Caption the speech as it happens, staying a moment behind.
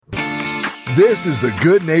This is the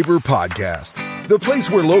Good Neighbor Podcast, the place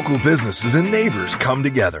where local businesses and neighbors come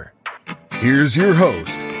together. Here's your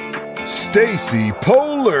host, Stacy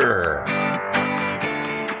Poehler.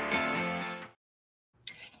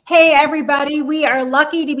 Hey everybody, we are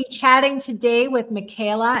lucky to be chatting today with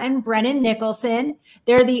Michaela and Brennan Nicholson.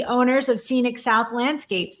 They're the owners of Scenic South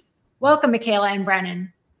Landscapes. Welcome, Michaela and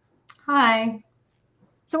Brennan. Hi.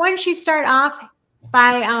 So why don't you start off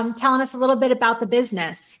by telling us a little bit about the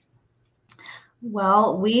business?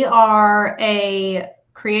 Well, we are a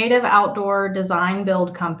creative outdoor design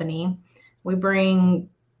build company. We bring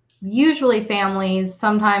usually families.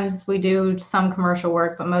 Sometimes we do some commercial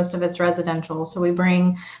work, but most of it's residential. So we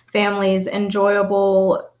bring families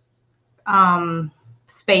enjoyable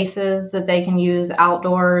spaces that they can use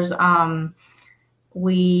outdoors.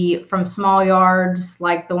 We, from small yards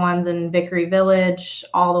like the ones in Vickery Village,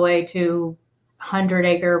 all the way to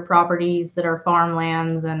 100-acre properties that are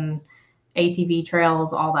farmlands and ATV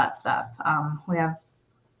trails, all that stuff. We have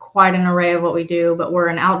quite an array of what we do, but we're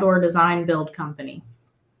an outdoor design build company.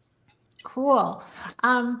 Cool.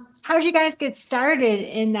 How did you guys get started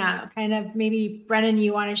in that? Kind of, maybe Brennan,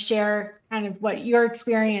 you want to share kind of what your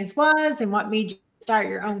experience was and what made you start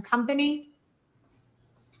your own company?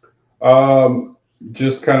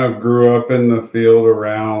 Just kind of grew up in the field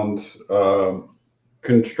around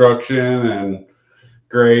construction and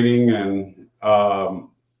grading and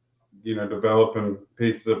developing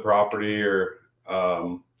pieces of property or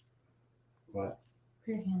what?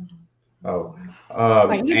 Oh,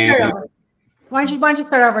 Why don't you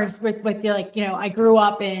start over with the, I grew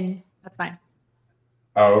up in, that's fine.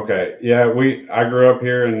 Oh, okay. Yeah, I grew up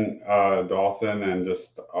here in Dawson and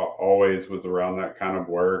just always was around that kind of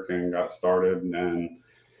work and got started and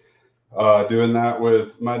doing that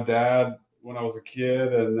with my dad when I was a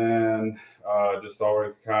kid, and then just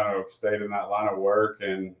always kind of stayed in that line of work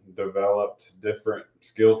and developed different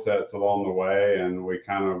skill sets along the way. And we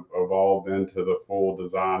kind of evolved into the full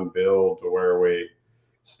design build to where we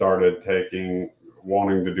started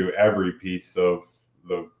wanting to do every piece of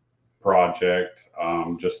the project,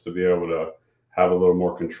 just to be able to have a little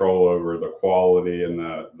more control over the quality and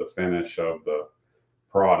the finish of the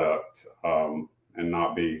product, and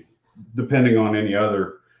not be depending on any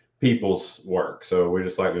other people's work. So we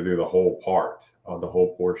just like to do the whole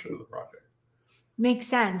portion of the project. Makes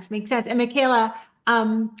sense. And Michaela,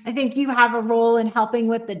 I think you have a role in helping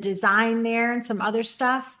with the design there and some other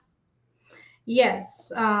stuff.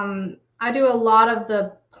 Yes. I do a lot of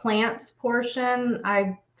the plants portion.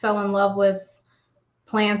 I fell in love with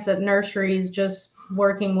plants at nurseries, just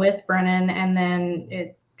working with Brennan, and then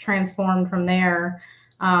it transformed from there.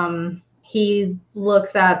 He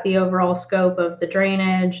looks at the overall scope of the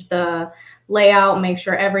drainage, the layout, make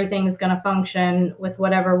sure everything's going to function with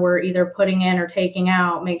whatever we're either putting in or taking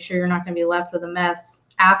out, make sure you're not going to be left with a mess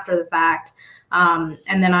after the fact.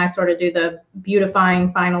 And then I sort of do the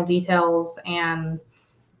beautifying final details and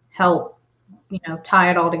help,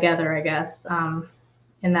 tie it all together, I guess,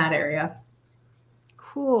 in that area.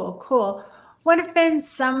 Cool. What have been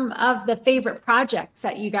some of the favorite projects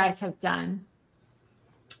that you guys have done?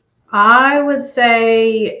 I would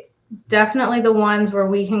say definitely the ones where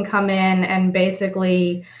we can come in and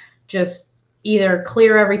basically just either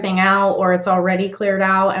clear everything out or it's already cleared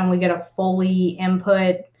out and we get a fully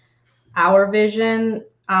input our vision.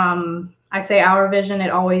 I say our vision, it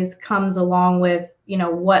always comes along with,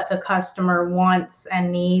 what the customer wants and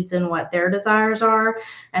needs and what their desires are.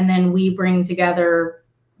 And then we bring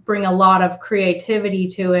a lot of creativity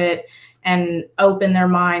to it and open their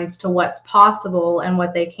minds to what's possible and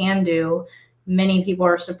what they can do. Many people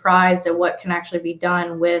are surprised at what can actually be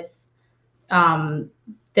done with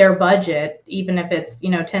their budget. Even if it's,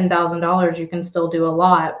 $10,000, you can still do a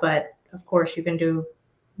lot. But of course you can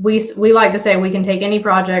we like to say we can take any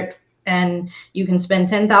project and you can spend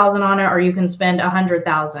 $10,000 on it, or you can spend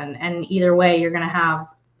 $100,000. And either way, you're going to have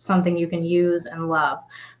something you can use and love.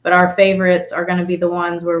 But our favorites are going to be the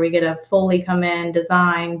ones where we get to fully come in,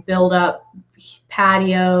 design, build up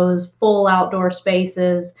patios, full outdoor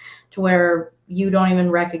spaces to where you don't even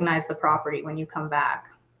recognize the property when you come back.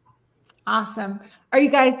 Awesome. Are you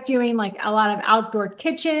guys doing like a lot of outdoor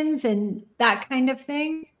kitchens and that kind of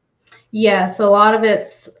thing? Yes, a lot of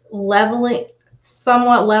it's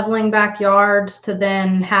somewhat leveling backyards to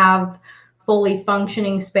then have fully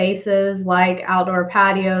functioning spaces like outdoor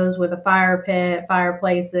patios with a fire pit,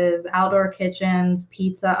 fireplaces, outdoor kitchens,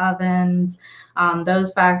 pizza ovens,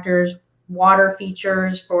 those factors, water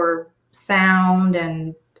features for sound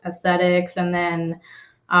and aesthetics, and then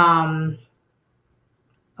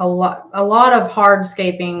a lot of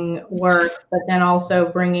hardscaping work, but then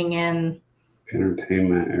also bringing in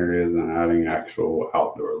entertainment areas and adding actual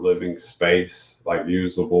outdoor living space, like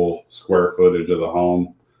usable square footage of the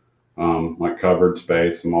home, like covered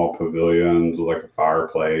space, small pavilions with like a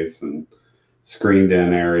fireplace and screened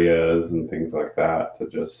in areas and things like that to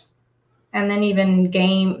just. And then even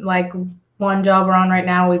game, like one job we're on right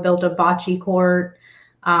now, we built a bocce court.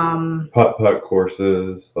 Putt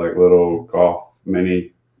courses, like little golf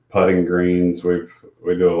mini putting greens. We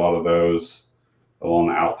do a lot of those along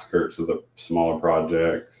the outskirts of the smaller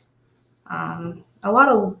projects. A lot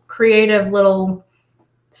of creative little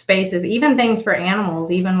spaces, even things for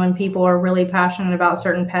animals. Even when people are really passionate about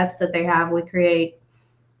certain pets that they have, we create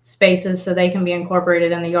spaces so they can be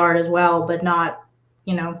incorporated in the yard as well, but not,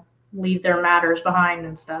 leave their matters behind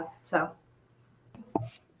and stuff. So.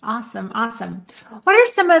 Awesome. What are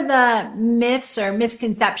some of the myths or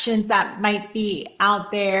misconceptions that might be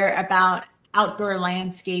out there about outdoor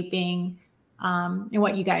landscaping and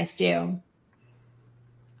what you guys do?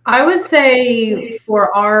 I would say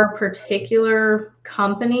for our particular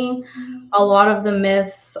company, a lot of the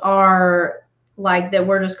myths are like that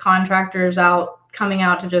we're just contractors coming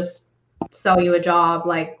out to just sell you a job.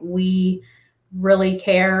 Like, we really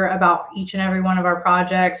care about each and every one of our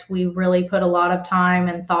projects. We really put a lot of time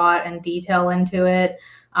and thought and detail into it.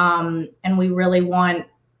 And we really want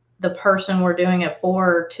the person we're doing it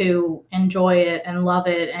for to enjoy it and love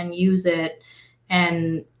it and use it.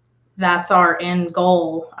 And that's our end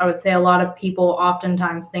goal. I would say a lot of people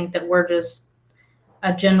oftentimes think that we're just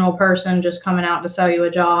a general person just coming out to sell you a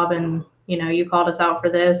job, and you called us out for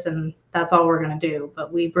this and that's all we're going to do.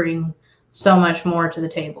 But we bring so much more to the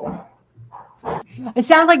table. It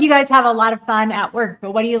sounds like you guys have a lot of fun at work,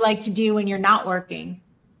 but what do you like to do when you're not working?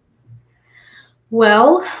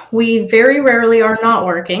 Well, we very rarely are not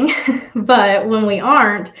working, but when we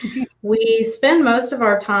aren't, we spend most of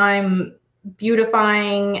our time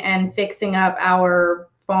beautifying and fixing up our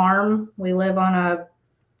farm. We live on a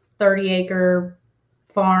 30-acre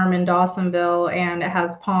farm in Dawsonville, and it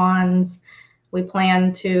has ponds. We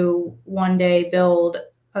plan to one day build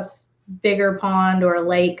a bigger pond or a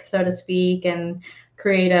lake, so to speak, and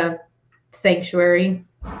create a sanctuary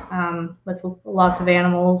with lots of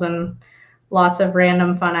animals and lots of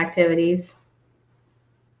random fun activities.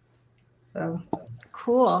 So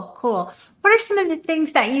cool. What are some of the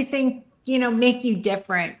things that you think make you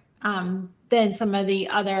different than some of the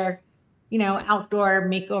other outdoor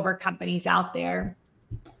makeover companies out there?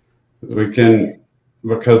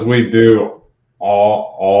 Because we do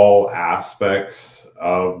all aspects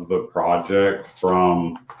of the project,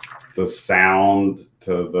 from the sound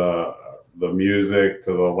to the music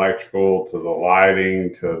to the electrical to the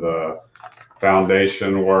lighting to the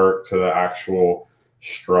foundation work to the actual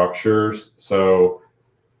structures. So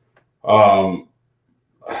a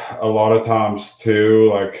lot of times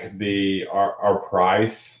too, like our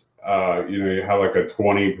price, you have like a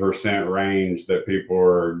 20% range that people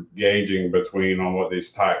are gauging between on what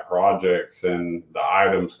these type projects and the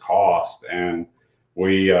items cost. And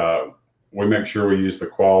we make sure we use the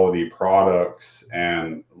quality products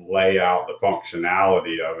and lay out the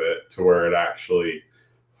functionality of it to where it actually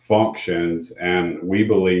functions. And we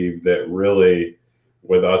believe that really,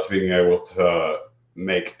 with us being able to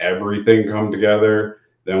make everything come together,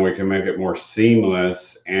 then we can make it more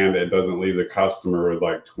seamless, and it doesn't leave the customer with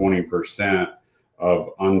like 20% of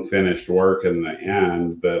unfinished work in the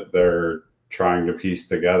end that they're trying to piece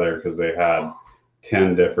together because they had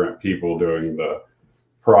 10 different people doing the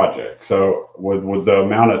project. So with the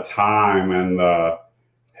amount of time and the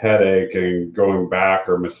headache and going back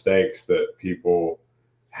or mistakes that people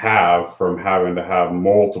have from having to have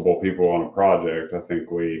multiple people on a project, I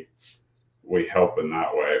think we help in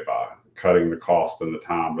that way by cutting the cost and the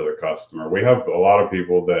time to the customer. We have a lot of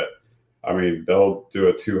people that, they'll do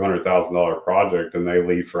a $200,000 project and they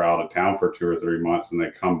leave for out of town for 2 or 3 months, and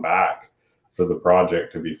they come back for the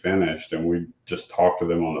project to be finished, and we just talk to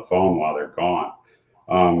them on the phone while they're gone.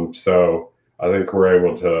 So I think we're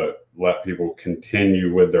able to let people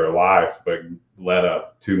continue with their life, but let a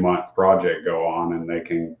 2-month project go on and they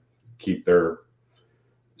can keep their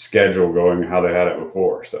schedule going how they had it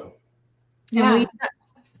before. So yeah,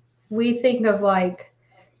 we think of like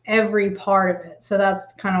every part of it. So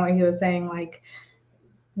that's kind of what he was saying. Like,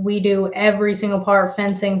 we do every single part: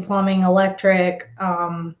 fencing, plumbing, electric,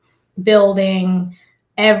 building,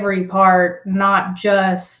 every part, not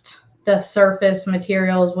just the surface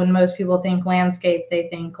materials. When most people think landscape, they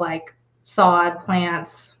think like sod,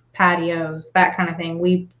 plants, patios, that kind of thing.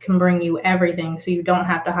 We can bring you everything, so you don't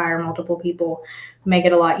have to hire multiple people, make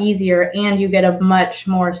it a lot easier, and you get a much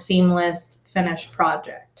more seamless finished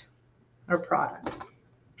project or product.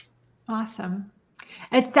 Awesome.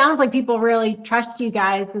 It sounds like people really trust you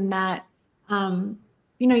guys and that,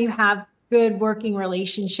 you have good working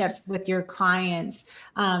relationships with your clients.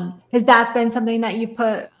 Has that been something that you've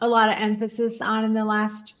put a lot of emphasis on in the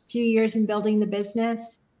last few years in building the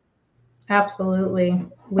business? Absolutely.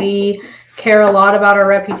 We care a lot about our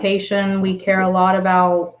reputation. We care a lot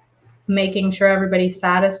about making sure everybody's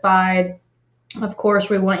satisfied. Of course,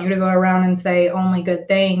 we want you to go around and say only good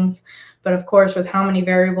things. But of course, with how many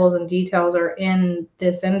variables and details are in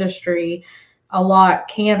this industry, a lot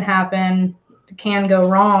can happen, can go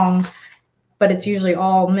wrong, but it's usually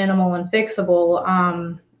all minimal and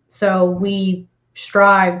fixable. So we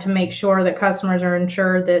strive to make sure that customers are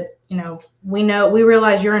ensured that, we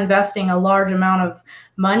realize you're investing a large amount of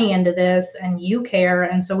money into this and you care.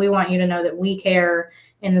 And so we want you to know that we care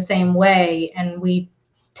in the same way and we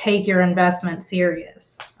take your investment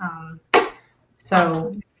serious.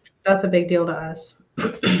 Awesome. That's a big deal to us.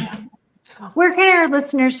 Where can our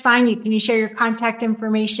listeners find you? Can you share your contact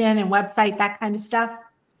information and website, that kind of stuff?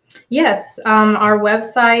 Yes. Our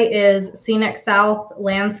website is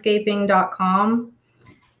scenicsouthlandscaping.com.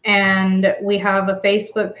 And we have a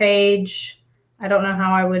Facebook page. I don't know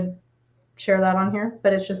how I would share that on here,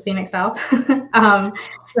 but it's just Scenic South. Your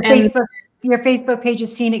Facebook page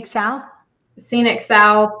is Scenic South? Scenic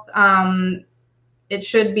South. It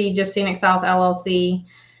should be just Scenic South LLC.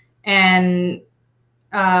 And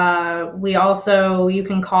you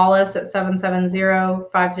can call us at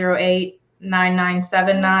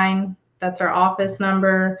 770-508-9979. That's our office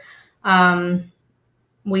number.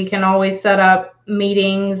 We can always set up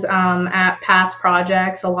meetings at past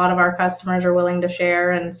projects. A lot of our customers are willing to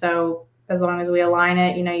share. And so as long as we align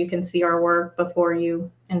it, you can see our work before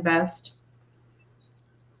you invest.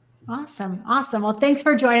 Awesome. Well, thanks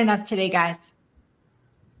for joining us today, guys.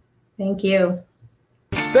 Thank you.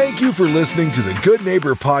 Thank you for listening to the Good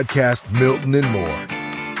Neighbor Podcast, Milton and More.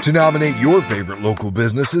 To nominate your favorite local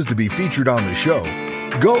businesses to be featured on the show,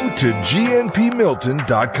 go to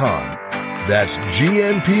gnpmilton.com. That's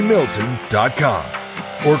gnpmilton.com.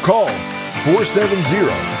 Or call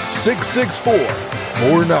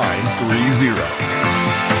 470-664-4930.